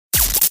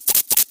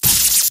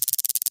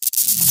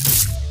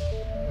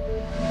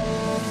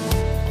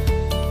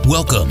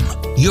Welcome.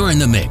 You're in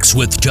the mix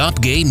with Top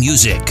Gay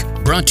Music,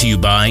 brought to you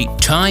by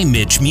Ty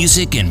Mitch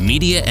Music and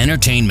Media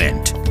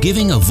Entertainment,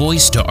 giving a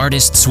voice to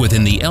artists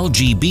within the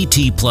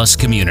LGBT plus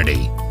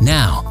community.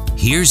 Now,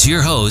 here's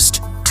your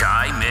host,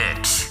 Ty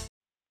Mitch.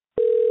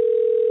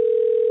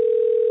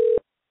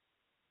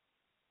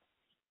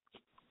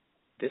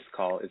 This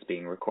call is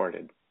being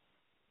recorded.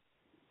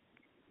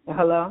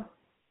 Hello?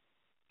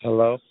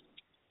 Hello?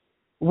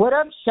 What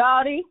up,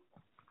 shawty?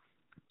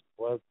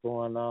 What's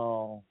going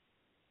on?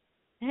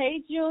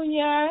 Hey,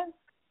 Junior.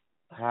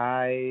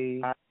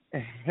 Hi.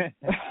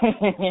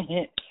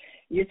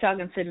 You're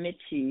talking to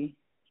Mitchie,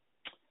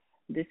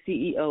 the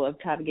CEO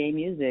of Top Gay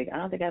Music. I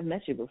don't think I've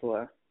met you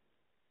before.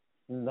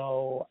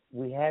 No,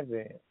 we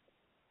haven't.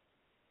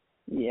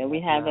 Yeah, we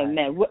haven't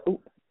met.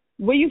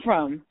 Where you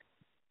from?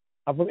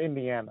 I'm from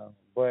Indiana,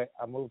 but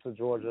I moved to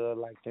Georgia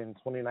like in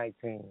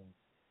 2019.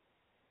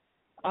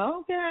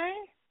 Okay.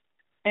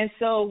 And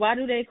so why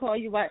do they call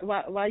you,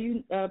 why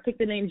you pick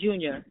the name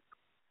Junior?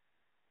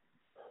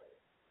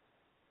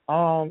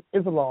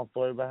 It's a long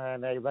story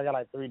behind that. 'Cause I got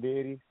like three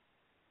daddies,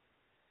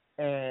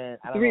 and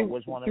I don't know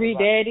which one. Three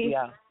daddies?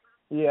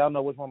 Yeah, I don't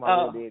know which one my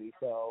real daddy.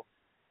 So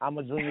I'm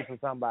a junior for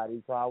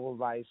somebody. So I was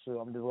like,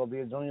 sure, I'm just gonna be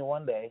a junior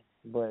one day.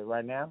 But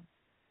right now,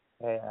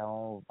 hey, I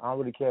don't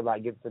really care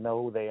about getting to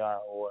know who they are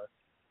or.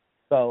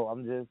 So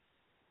I'm just,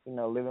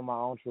 living my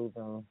own truth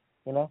and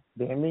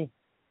being me.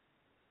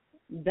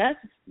 That's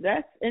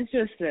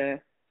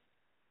interesting.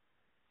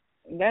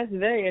 That's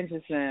very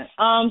interesting.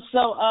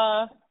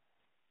 So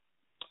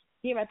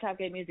here at Top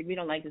Gay Music, we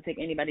don't like to take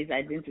anybody's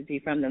identity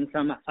from them.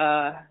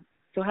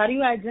 So how do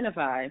you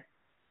identify?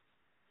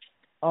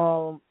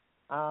 I'm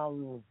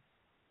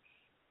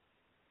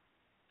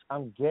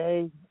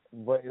gay,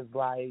 but it's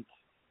like,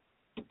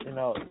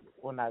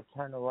 when I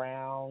turn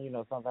around,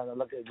 sometimes I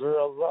look at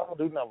girls. Well, I don't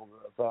do nothing with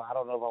girls, so I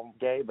don't know if I'm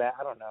gay, but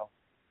I don't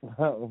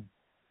know.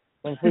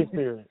 I'm free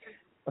spirit.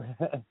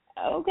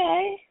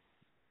 Okay.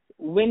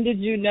 When did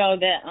you know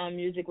that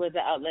music was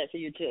an outlet for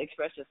you to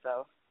express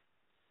yourself?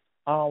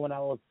 When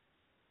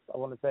I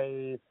want to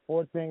say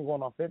 14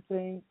 going on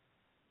 15.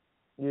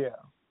 Yeah,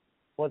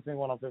 14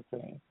 going on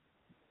 15.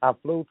 I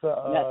flew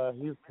to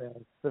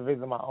Houston to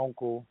visit my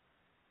uncle.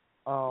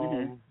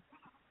 And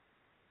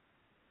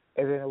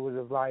then it was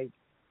just like,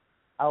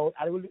 I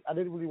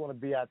didn't really want to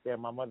be out there.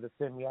 My mother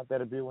sent me out there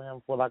to be with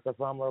him for like a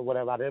summer or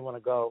whatever. I didn't want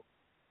to go.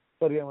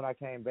 So then when I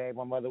came back,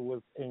 my mother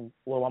was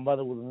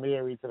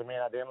married to the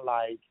man I didn't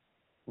like.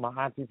 My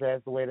auntie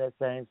passed away that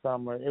same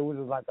summer. It was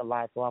just like a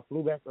lot. So I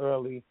flew back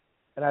early,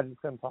 and I just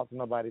couldn't talk to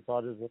nobody. So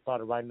I just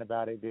started writing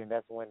about it. Then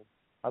that's when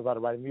I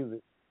started writing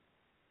music.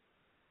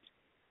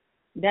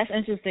 That's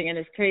interesting, and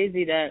it's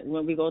crazy that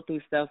when we go through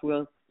stuff,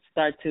 we'll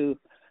start to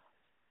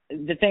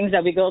the things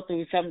that we go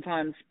through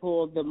sometimes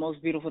pull the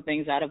most beautiful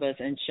things out of us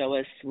and show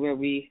us where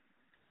we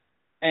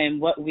and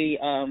what we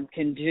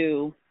can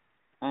do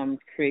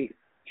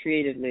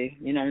creatively.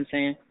 You know what I'm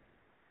saying?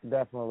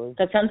 Definitely.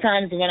 Because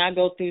sometimes when I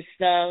go through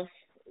stuff,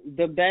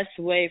 the best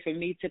way for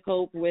me to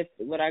cope with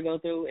what I go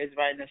through is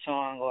writing a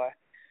song. Or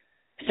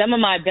some of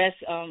my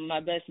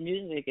best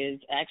music is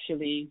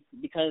actually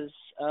because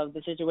of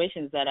the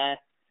situations that I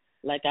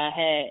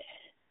had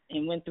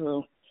and went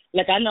through.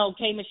 Like, I know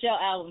K. Michelle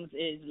albums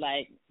is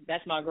like,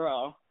 that's my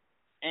girl.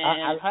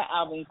 And her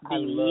albums be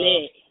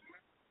lit.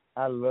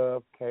 I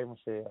love K.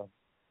 Michelle.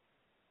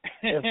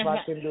 If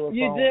I can do a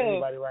song with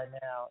anybody right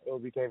now, it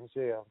would be K.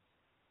 Michelle.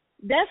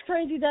 That's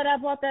crazy that I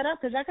brought that up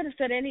because I could have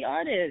said any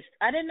artist.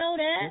 I didn't know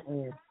that.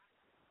 Mm-mm.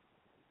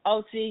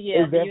 Oh, see,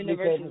 yeah, it's the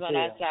universe is on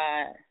our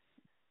side.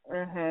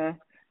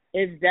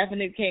 It's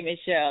definitely K.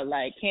 Michelle.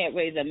 Like, Can't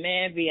Raise a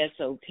Man,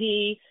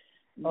 VSOP.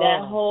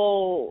 That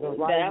whole,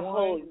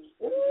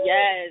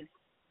 yes.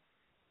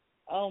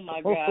 Oh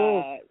my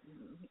God.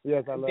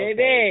 Yes, I love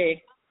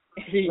baby.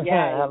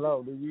 Yes.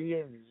 Hello, do you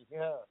hear me?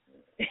 Yeah.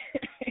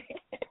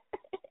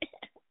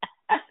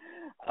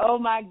 Oh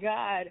my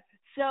God.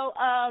 So,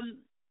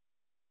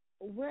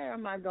 where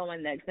am I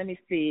going next? Let me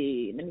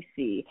see.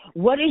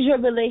 What is your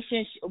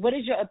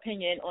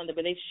opinion on the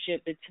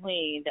relationship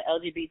between the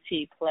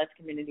LGBT plus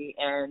community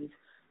and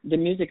the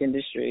music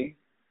industry?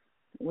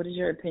 What is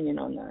your opinion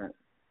on that?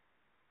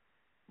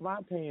 My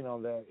opinion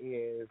on that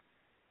is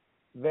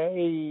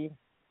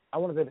I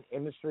want to say the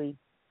industry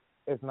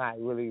is not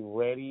really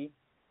ready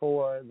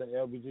for the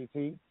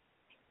LGBT.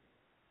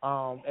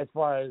 As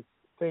far as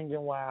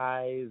singing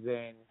wise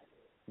and,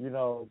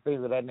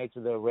 things of that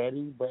nature, they're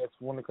ready. But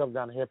when it comes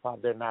down to hip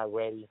hop, they're not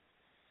ready.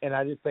 And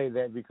I just say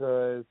that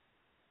because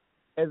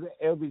as an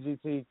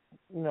LGBT,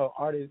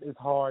 artist, it's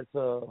hard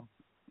to,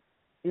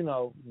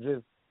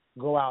 just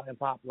go out and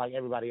pop like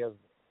everybody else.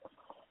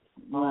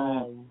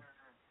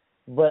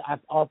 But I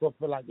also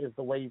feel like it's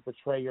the way you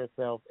portray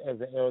yourself as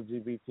an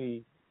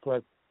LGBT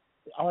plus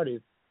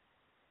artist.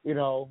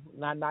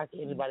 Not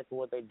knocking anybody for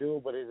what they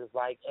do, but it's just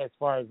like, as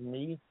far as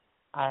me,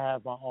 I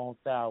have my own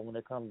style when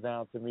it comes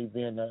down to me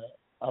being a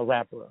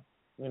rapper.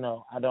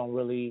 I don't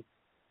really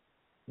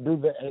do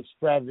the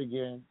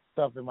extravagant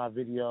stuff in my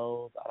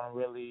videos. I don't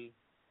really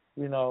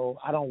You know,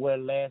 I don't wear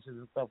lashes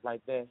and stuff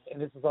like that.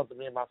 And this is something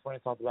me and my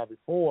friend talked about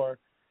before.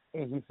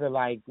 And he said,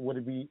 like, would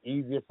it be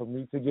easier for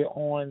me to get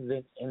on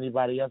than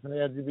anybody else in the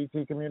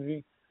LGBT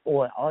community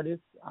or an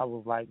artist? I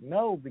was like,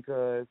 no,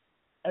 because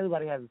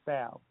everybody has a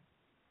style.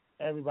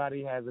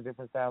 Everybody has a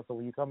different style. So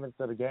when you come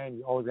into the game,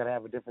 you always got to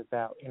have a different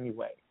style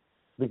anyway.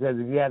 Because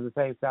if you have the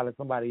same style as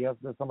somebody else,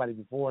 as somebody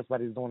before,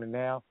 somebody's doing it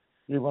now,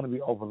 you're going to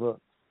be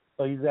overlooked.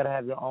 So you got to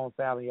have your own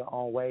style and your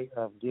own way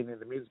of getting in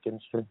the music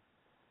industry.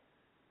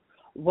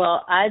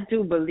 Well, I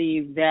do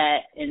believe that,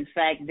 in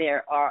fact,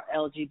 there are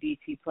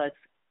LGBT plus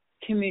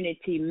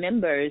community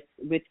members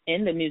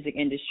within the music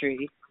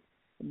industry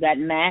that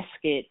mask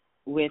it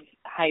with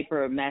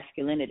hyper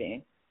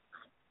masculinity.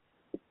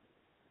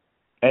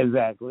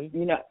 Exactly.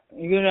 You know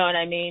what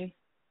I mean?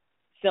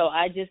 So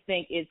I just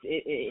think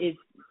it's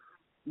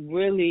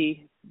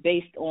really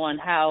based on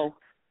how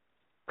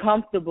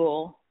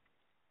comfortable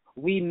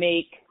we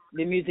make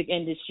the music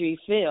industry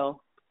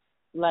feel.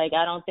 Like,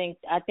 I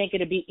think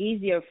it'd be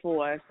easier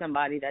for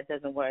somebody that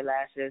doesn't wear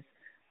lashes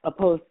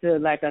opposed to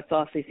like a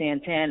Saucy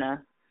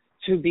Santana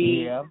to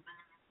be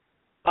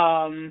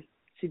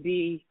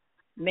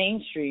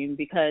mainstream,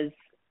 because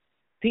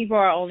people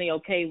are only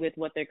okay with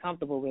what they're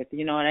comfortable with.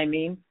 You know what I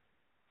mean?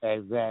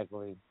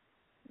 Exactly.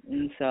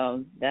 And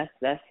so that's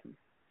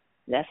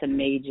a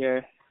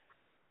major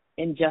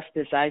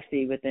injustice I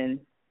see within,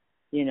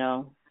 you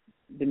know,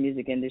 the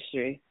music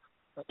industry.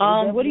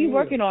 What are you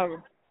working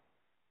on?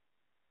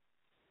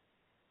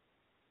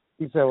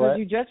 You said what?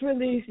 You just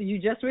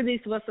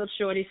released What's Up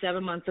Shorty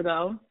 7 months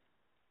ago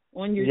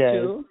on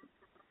YouTube.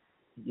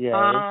 Yes.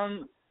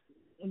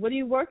 What are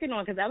you working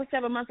on? Because that was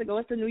 7 months ago.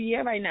 It's the new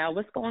year right now.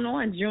 What's going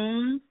on,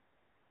 June?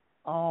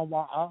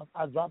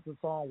 I dropped a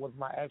song with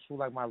my actual,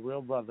 like, my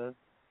real brother.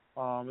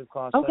 It's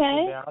called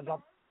Okay. Shut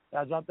Down.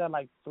 I dropped that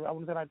like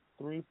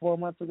 3-4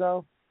 months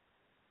ago.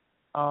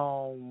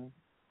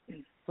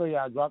 So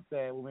yeah, I dropped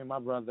that with me and my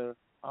brother.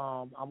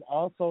 I'm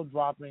also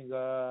dropping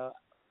a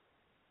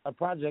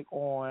project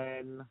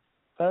on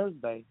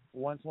Thursday,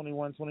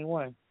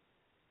 1/21/21.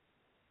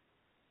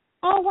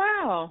 Oh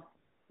wow!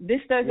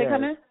 This Thursday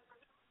coming?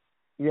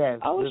 Yes.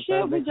 Oh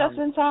shit, we just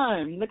in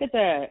time. Look at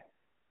that.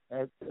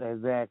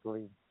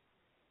 Exactly.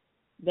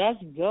 That's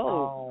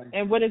dope.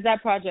 And what is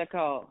that project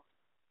called?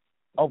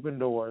 Open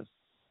Doors.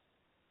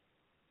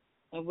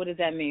 And what does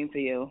that mean for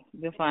you?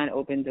 Define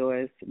open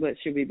doors. What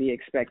should we be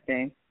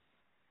expecting?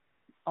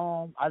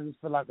 I just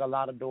feel like a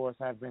lot of doors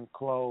have been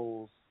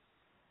closed,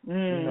 you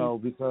know,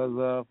 because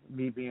of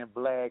me being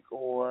black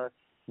or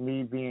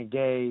me being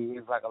gay.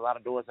 It's like a lot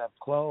of doors have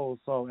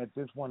closed. So at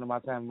this point in my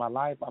time in my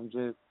life, I'm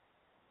just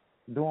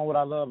doing what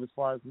I love as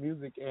far as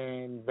music,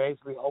 and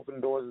basically Open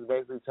Doors is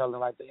basically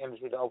telling like the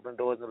industry to open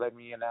doors and let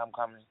me in, and I'm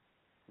coming.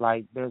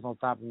 Like, there's no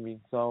stopping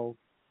me. So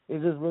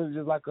it's just really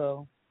just like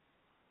a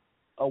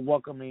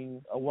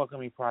welcoming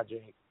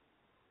project.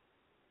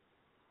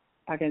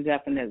 I can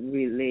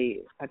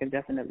definitely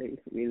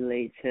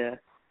relate to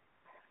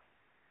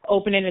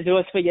opening the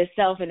doors for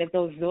yourself, and if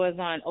those doors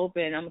aren't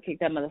open, I'm gonna kick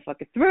that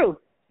motherfucker through,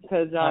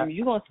 because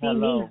you gonna see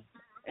me.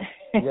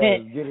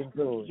 Yes, get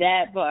into it.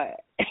 That part.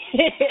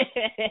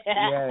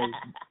 Yes,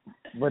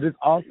 but it's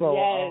also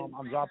yes.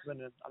 I'm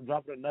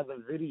dropping another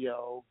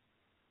video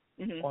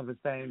on the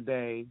same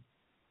day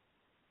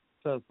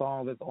to a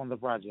song that's on the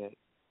project.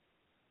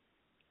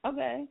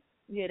 Okay.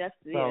 Yeah, that's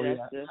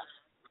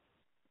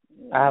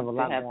I have a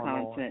lot to have going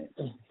content.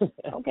 on.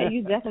 Okay,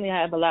 you definitely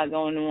have a lot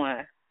going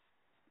on.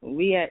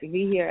 We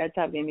here at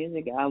Top Game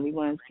Music, we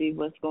want to see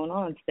what's going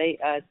on. Stay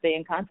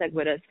in contact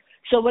with us.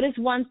 So, what is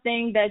one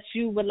thing that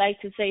you would like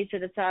to say to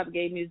the Top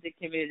Game Music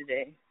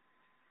community?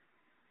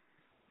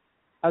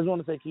 I just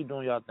want to say, keep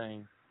doing y'all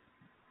thing.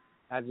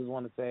 I just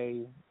want to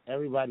say,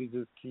 everybody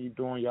just keep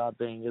doing y'all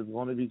thing. It's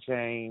going to be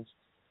changed.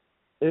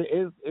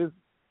 It's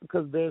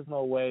because there's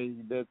no way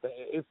that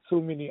it's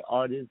too many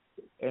artists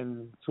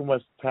and too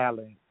much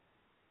talent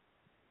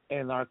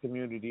in our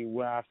community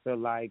where I feel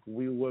like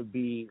we would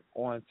be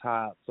on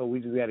top. So we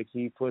just got to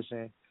keep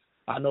pushing.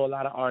 I know a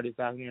lot of artists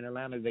out here in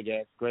Atlanta that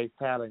got great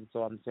talent.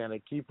 So I'm saying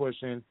that keep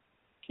pushing,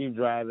 keep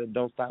driving,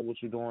 don't stop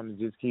what you're doing, and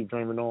just keep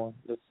dreaming on.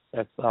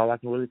 That's all I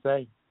can really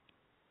say.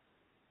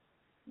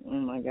 Oh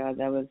my God,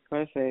 that was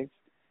perfect.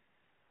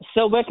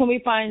 So where can we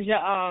find your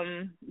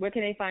where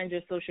can they find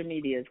your social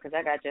medias? Because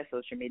I got your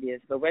social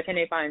medias, but where can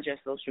they find your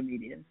social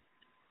medias?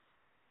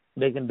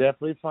 They can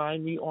definitely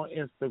find me on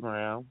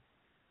Instagram.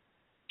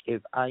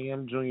 It's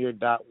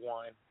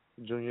IamJunior.1.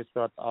 Junior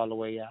spelled all the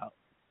way out.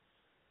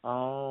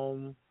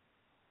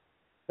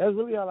 That's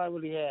really all I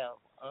really have.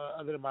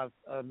 Other than my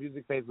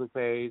music Facebook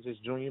page, it's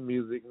Junior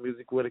Music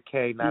with a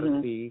K, not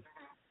a C.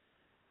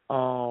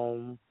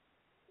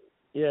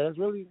 Yeah, that's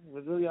really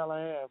all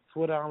I have.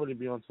 Twitter, I don't really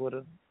be on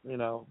Twitter. You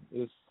know,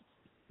 it's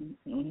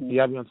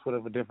I be on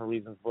Twitter for different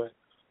reasons, but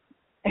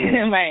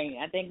right.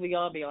 I think we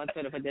all be on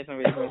Twitter for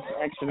different reasons,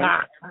 actually.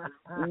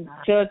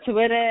 So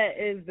Twitter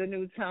is the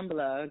new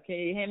Tumblr. Can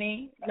you hear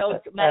me? No,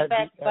 matter of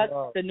fact,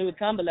 fuck the new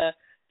Tumblr.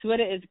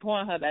 Twitter is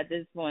Pornhub at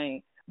this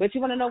point. But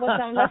you want to know what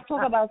something? Let's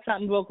talk about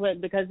something real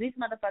quick because these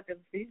motherfuckers,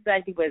 these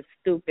black people are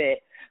stupid.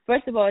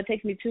 First of all, it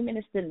takes me 2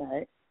 minutes to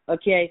nut.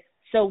 Okay,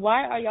 so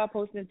why are y'all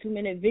posting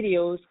 2-minute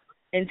videos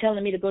and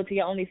telling me to go to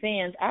your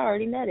OnlyFans? I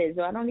already nutted,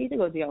 so I don't need to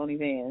go to your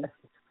OnlyFans.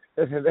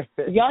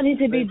 Y'all need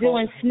to be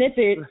doing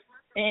snippets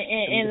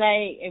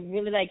and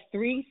really like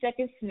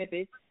 3-second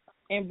snippets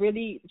and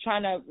really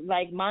trying to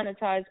like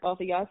monetize off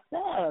of y'all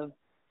stuff.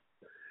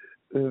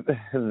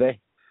 The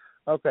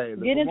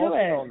Get into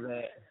it. On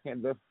that,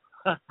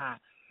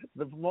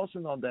 the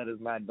promotion on that is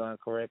not done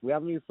correctly. I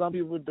mean, some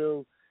people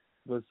do,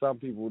 but some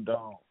people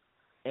don't.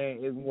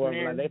 And it's more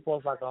like they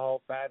post like a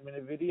whole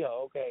 5-minute video.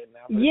 Okay,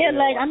 now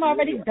I'm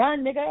already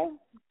done, nigga.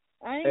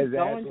 I ain't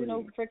going to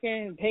no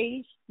freaking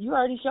page. You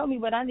already showed me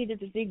what I needed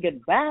to see.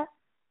 Goodbye.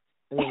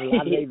 A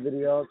lot of these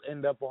videos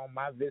end up on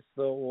my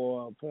Vista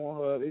or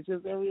Pornhub. It's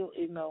just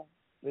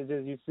it's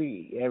just you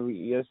see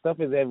your stuff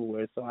is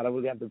everywhere, so I don't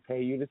really have to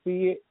pay you to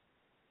see it.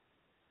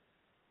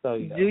 So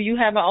do you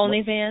have an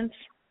OnlyFans?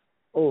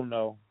 Oh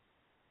no.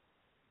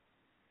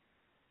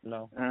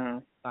 No.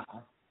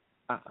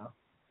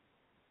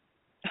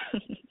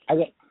 I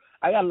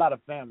got a lot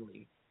of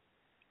family,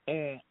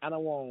 and I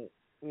don't want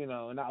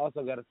and I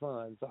also got a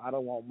son, so I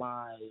don't want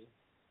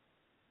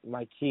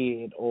my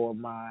kid or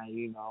my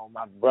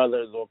my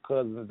brothers or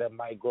cousins that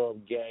might grow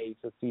up gay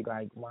to see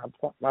like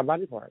my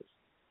body parts.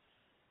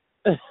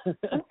 Okay.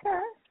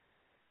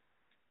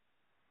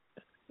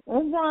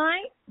 All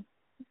right.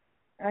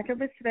 I can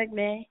respect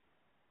that.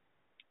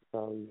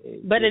 So,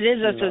 but it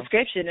is a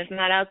subscription. It's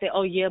not out there.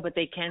 Oh yeah, but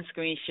they can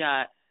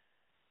screenshot.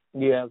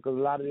 Yeah, because a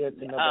lot of it,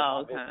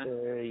 all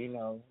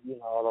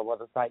the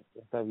other sites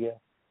and stuff. Yeah,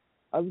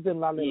 I've seen a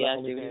lot of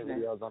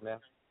videos on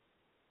there.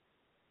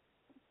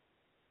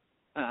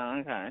 Oh,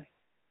 okay.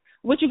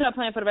 What you got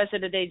planned for the rest of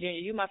the day, Junior?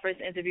 You my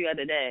first interview of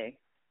the day.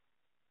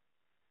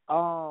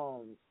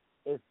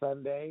 It's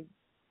Sunday.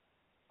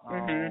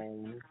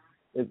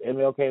 It's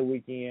MLK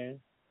weekend.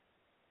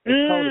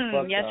 It's cold as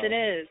fuck, yes, it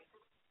is.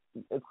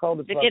 It's cold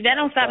as fuck. That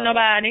don't stop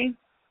nobody.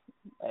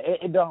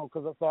 It don't,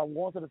 because I'm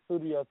going to the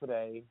studio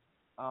today.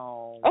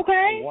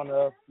 Okay. I want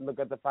to look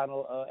at the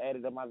final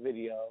edit of my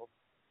video.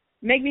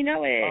 Make me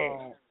know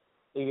it.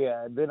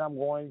 Yeah, then I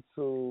might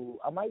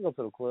go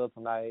to the club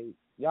tonight.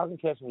 Y'all can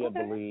catch me at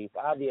Believe.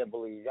 I'll be at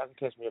Believe. Y'all can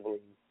catch me at Believe.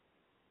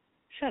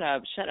 Shut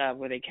up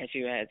where they catch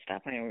you at.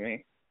 Stop playing with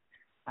me.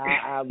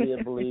 I'll be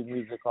at Believe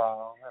Music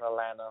Hall in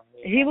Atlanta.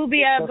 He will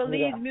be at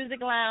Believe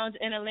Music Lounge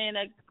in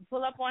Atlanta.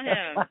 Pull up on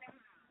him.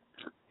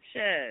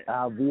 Shit.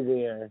 I'll be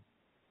there.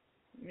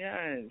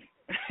 Yes.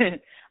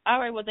 All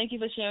right, well, thank you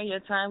for sharing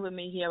your time with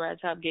me here at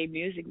Top Gay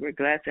Music. We're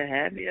glad to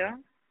have you.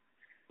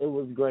 It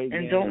was great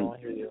being on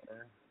here.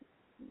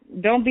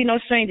 Don't be no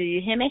stranger,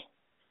 you hear me?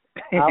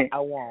 I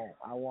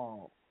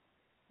won't.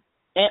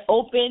 And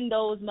open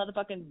those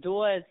motherfucking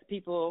doors,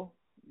 people.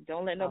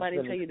 Don't let nobody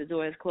tell you the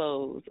door is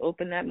closed.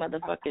 Open that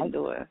motherfucking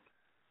door.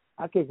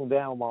 I kick them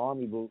down with my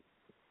army boots.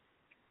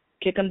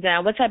 Kick them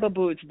down. What type of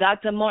boots?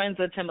 Dr. Martens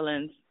or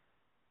Timberlands?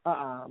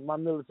 My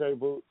military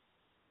boots.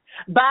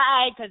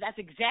 Bye, because that's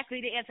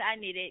exactly the answer I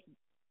needed.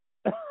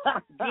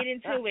 Get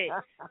into it.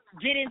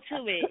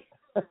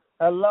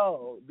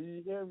 Hello, do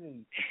you hear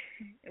me?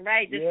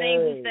 Right, the same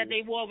boots that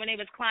they wore when they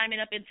was climbing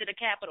up into the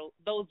Capitol.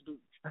 Those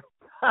boots.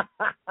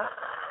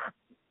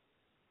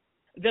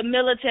 The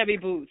military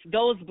boots,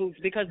 those boots,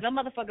 because them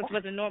motherfuckers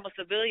wasn't normal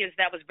civilians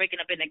that was breaking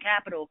up in the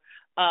Capitol.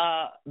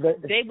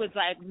 They was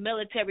like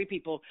military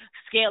people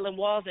scaling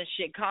walls and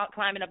shit,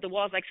 climbing up the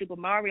walls like Super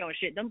Mario and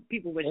shit. Them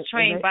people was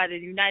trained by the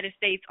United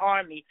States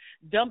Army.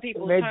 Them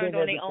people turned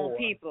on their own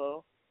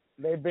people.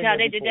 They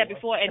did that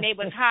before, and they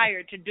was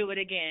hired to do it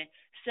again.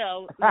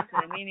 So,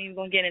 listen, we ain't even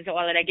going to get into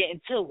all of that. Get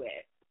into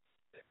it.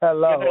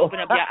 Hello. You better open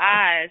up your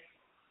eyes.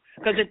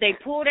 Because if they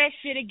pull that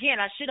shit again,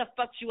 I should have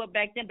fucked you up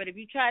back then, but if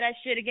you try that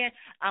shit again,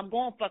 I'm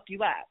going to fuck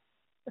you up.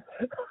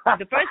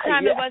 The first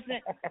time it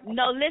wasn't,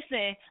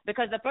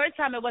 because the first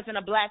time it wasn't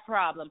a black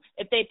problem.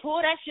 If they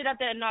pull that shit up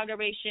at the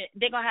inauguration,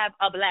 they're going to have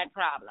a black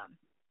problem.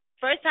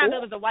 First time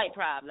it was a white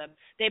problem.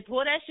 They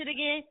pull that shit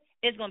again,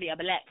 it's going to be a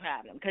black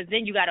problem, because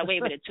then you got away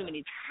with it too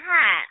many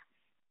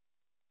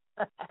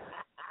times.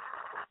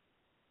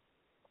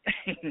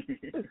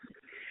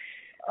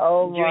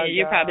 Oh, my Junior,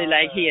 you're probably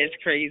like, he is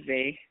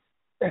crazy.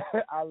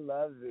 I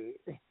love it.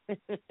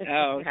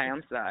 Oh, okay.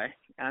 I'm sorry.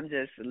 I'm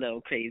just a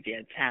little crazy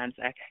at times.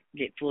 I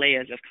get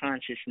flares of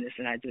consciousness,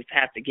 and I just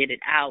have to get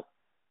it out.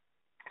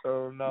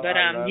 Oh no. But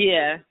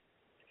yeah.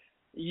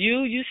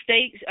 You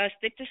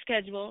stick to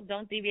schedule.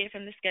 Don't deviate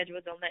from the schedule.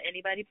 Don't let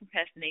anybody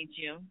procrastinate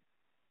you.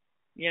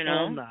 You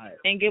know, I'm not.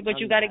 And get what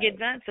you got to get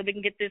done so we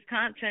can get this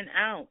content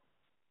out.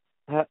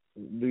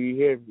 Do you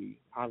hear me?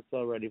 I'm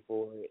so ready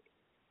for it.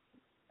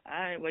 All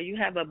right. Well, you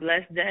have a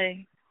blessed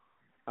day.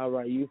 All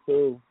right. You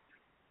too.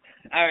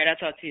 All right, I'll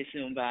talk to you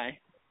soon. Bye.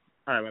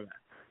 All right, bye-bye.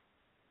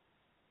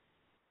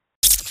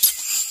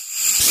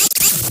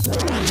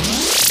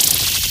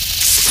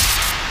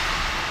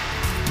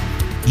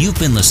 You've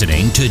been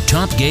listening to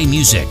Top Gay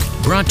Music,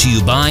 brought to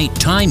you by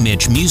Ty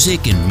Mitch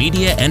Music and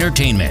Media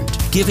Entertainment.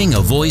 giving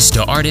a voice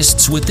to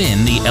artists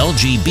within the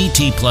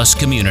LGBT+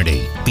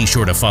 community. Be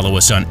sure to follow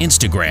us on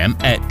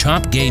Instagram at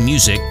Top Gay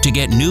Music to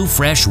get new,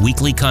 fresh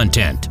weekly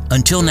content.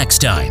 Until next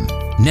time,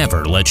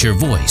 never let your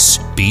voice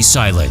be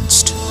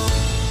silenced.